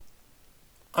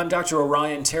I'm Dr.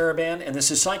 Orion Taraban, and this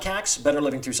is Psych Hacks, Better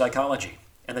Living Through Psychology.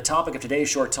 And the topic of today's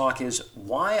short talk is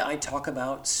why I talk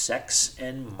about sex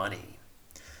and money.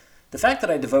 The fact that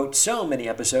I devote so many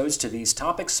episodes to these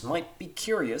topics might be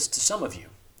curious to some of you.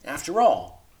 After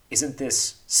all, isn't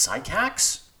this Psych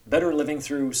Hacks, Better Living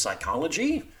Through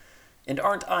Psychology? And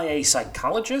aren't I a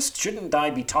psychologist? Shouldn't I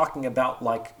be talking about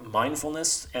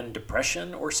mindfulness and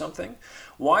depression or something?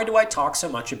 Why do I talk so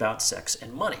much about sex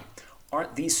and money?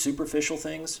 Aren't these superficial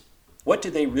things? What do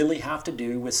they really have to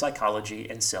do with psychology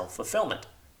and self-fulfillment?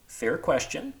 Fair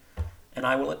question, and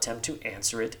I will attempt to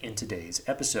answer it in today's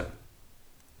episode.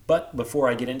 But before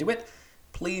I get into it,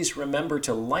 please remember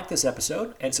to like this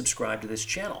episode and subscribe to this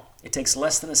channel. It takes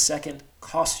less than a second,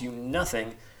 costs you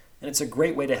nothing, and it's a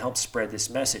great way to help spread this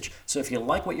message. So if you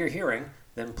like what you're hearing,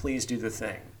 then please do the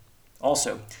thing.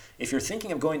 Also, if you're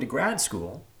thinking of going to grad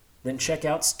school, then check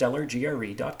out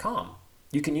stellargre.com.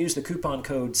 You can use the coupon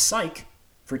code PSYCH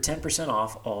for 10%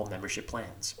 off all membership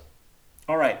plans.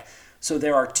 All right, so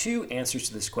there are two answers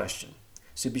to this question.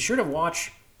 So be sure to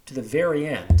watch to the very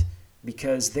end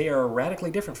because they are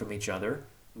radically different from each other,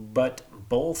 but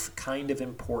both kind of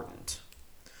important.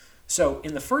 So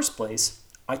in the first place,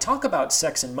 I talk about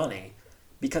sex and money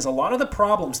because a lot of the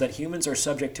problems that humans are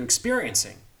subject to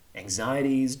experiencing,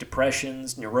 anxieties,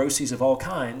 depressions, neuroses of all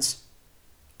kinds,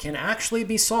 can actually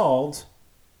be solved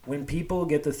when people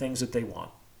get the things that they want.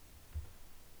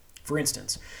 For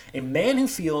instance, a man who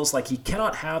feels like he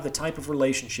cannot have the type of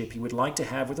relationship he would like to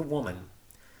have with a woman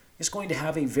is going to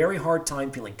have a very hard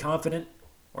time feeling confident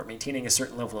or maintaining a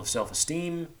certain level of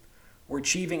self-esteem or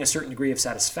achieving a certain degree of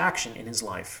satisfaction in his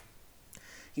life.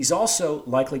 He's also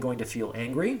likely going to feel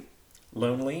angry,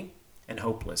 lonely, and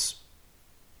hopeless.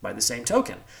 By the same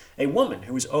token, a woman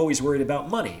who is always worried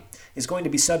about money is going to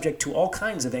be subject to all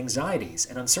kinds of anxieties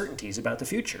and uncertainties about the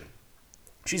future.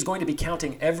 She's going to be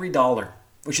counting every dollar,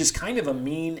 which is kind of a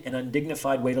mean and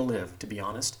undignified way to live, to be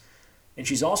honest. And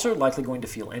she's also likely going to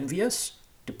feel envious,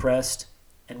 depressed,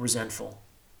 and resentful.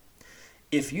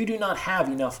 If you do not have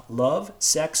enough love,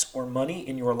 sex, or money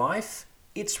in your life,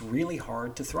 it's really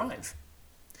hard to thrive.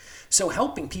 So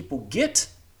helping people get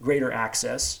greater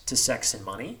access to sex and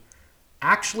money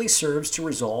actually serves to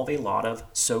resolve a lot of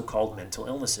so-called mental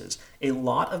illnesses. A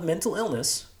lot of mental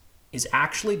illness is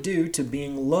actually due to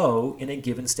being low in a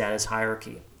given status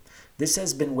hierarchy. This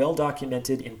has been well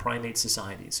documented in primate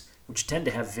societies, which tend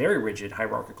to have very rigid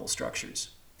hierarchical structures.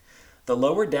 The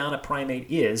lower down a primate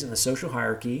is in the social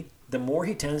hierarchy, the more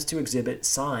he tends to exhibit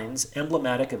signs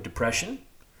emblematic of depression,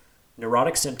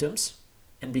 neurotic symptoms,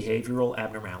 and behavioral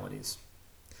abnormalities.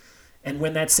 And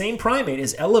when that same primate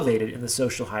is elevated in the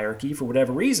social hierarchy for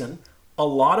whatever reason, a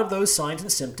lot of those signs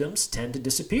and symptoms tend to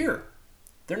disappear.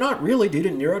 They're not really due to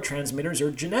neurotransmitters or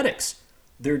genetics.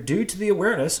 They're due to the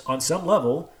awareness on some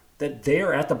level that they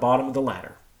are at the bottom of the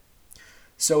ladder.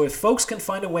 So if folks can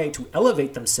find a way to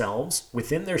elevate themselves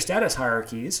within their status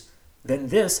hierarchies, then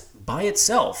this by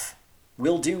itself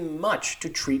will do much to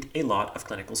treat a lot of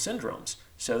clinical syndromes.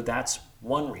 So that's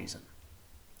one reason.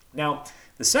 Now,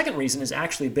 the second reason is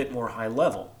actually a bit more high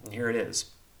level, and here it is.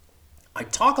 I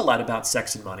talk a lot about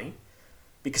sex and money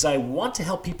because I want to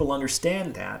help people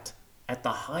understand that at the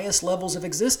highest levels of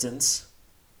existence,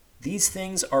 these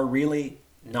things are really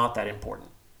not that important.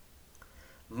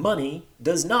 Money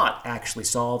does not actually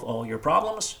solve all your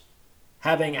problems.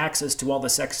 Having access to all the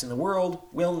sex in the world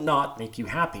will not make you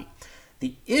happy.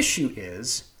 The issue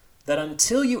is that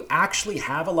until you actually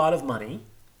have a lot of money,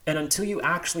 and until you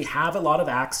actually have a lot of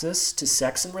access to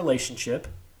sex and relationship,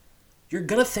 you're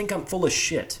going to think I'm full of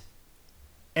shit.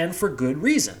 And for good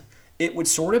reason. It would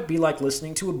sort of be like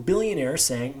listening to a billionaire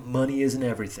saying money isn't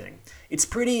everything. It's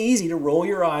pretty easy to roll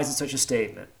your eyes at such a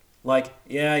statement. Like,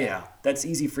 yeah, that's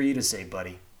easy for you to say,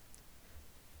 buddy.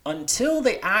 Until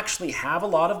they actually have a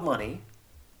lot of money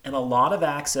and a lot of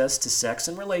access to sex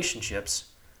and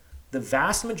relationships, the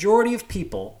vast majority of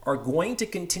people are going to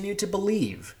continue to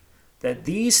believe that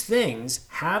these things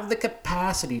have the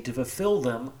capacity to fulfill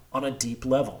them on a deep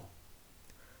level.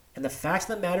 And the fact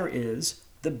of the matter is,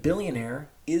 the billionaire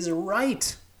is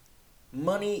right.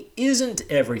 Money isn't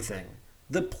everything.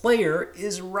 The player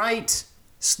is right.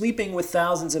 Sleeping with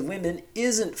thousands of women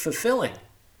isn't fulfilling.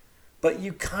 But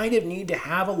you kind of need to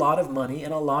have a lot of money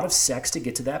and a lot of sex to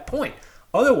get to that point.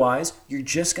 Otherwise, you're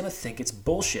just going to think it's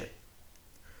bullshit.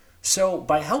 So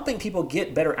by helping people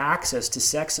get better access to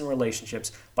sex and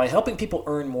relationships, by helping people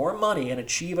earn more money and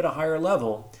achieve at a higher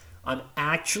level, I'm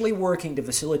actually working to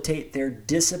facilitate their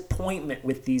disappointment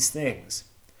with these things.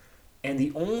 And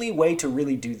the only way to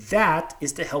really do that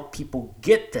is to help people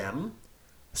get them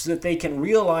so that they can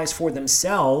realize for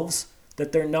themselves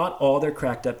that they're not all they're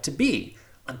cracked up to be.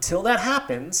 Until that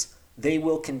happens, they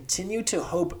will continue to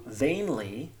hope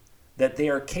vainly that they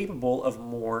are capable of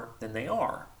more than they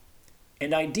are.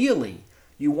 And ideally,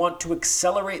 you want to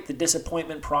accelerate the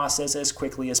disappointment process as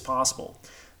quickly as possible.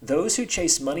 Those who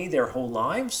chase money their whole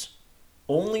lives,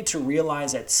 only to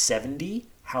realize at 70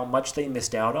 how much they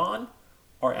missed out on,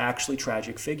 are actually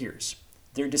tragic figures.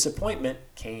 Their disappointment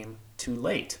came too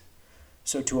late.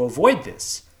 So to avoid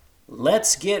this,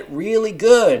 let's get really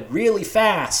good, really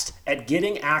fast at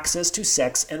getting access to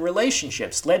sex and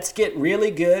relationships. Let's get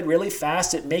really good, really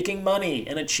fast at making money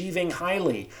and achieving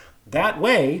highly. That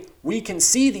way, we can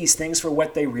see these things for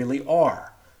what they really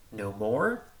are. No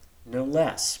more, no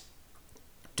less.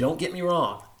 Don't get me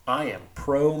wrong, I am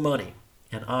pro money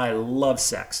and I love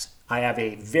sex. I have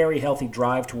a very healthy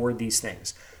drive toward these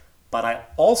things. But I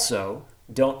also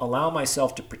don't allow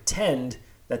myself to pretend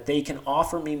that they can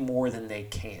offer me more than they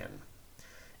can.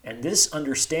 And this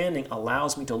understanding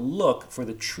allows me to look for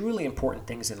the truly important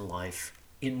things in life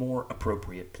in more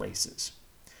appropriate places.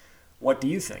 What do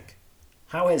you think?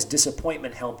 How has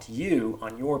disappointment helped you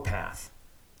on your path?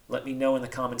 Let me know in the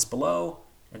comments below,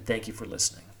 and thank you for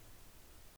listening.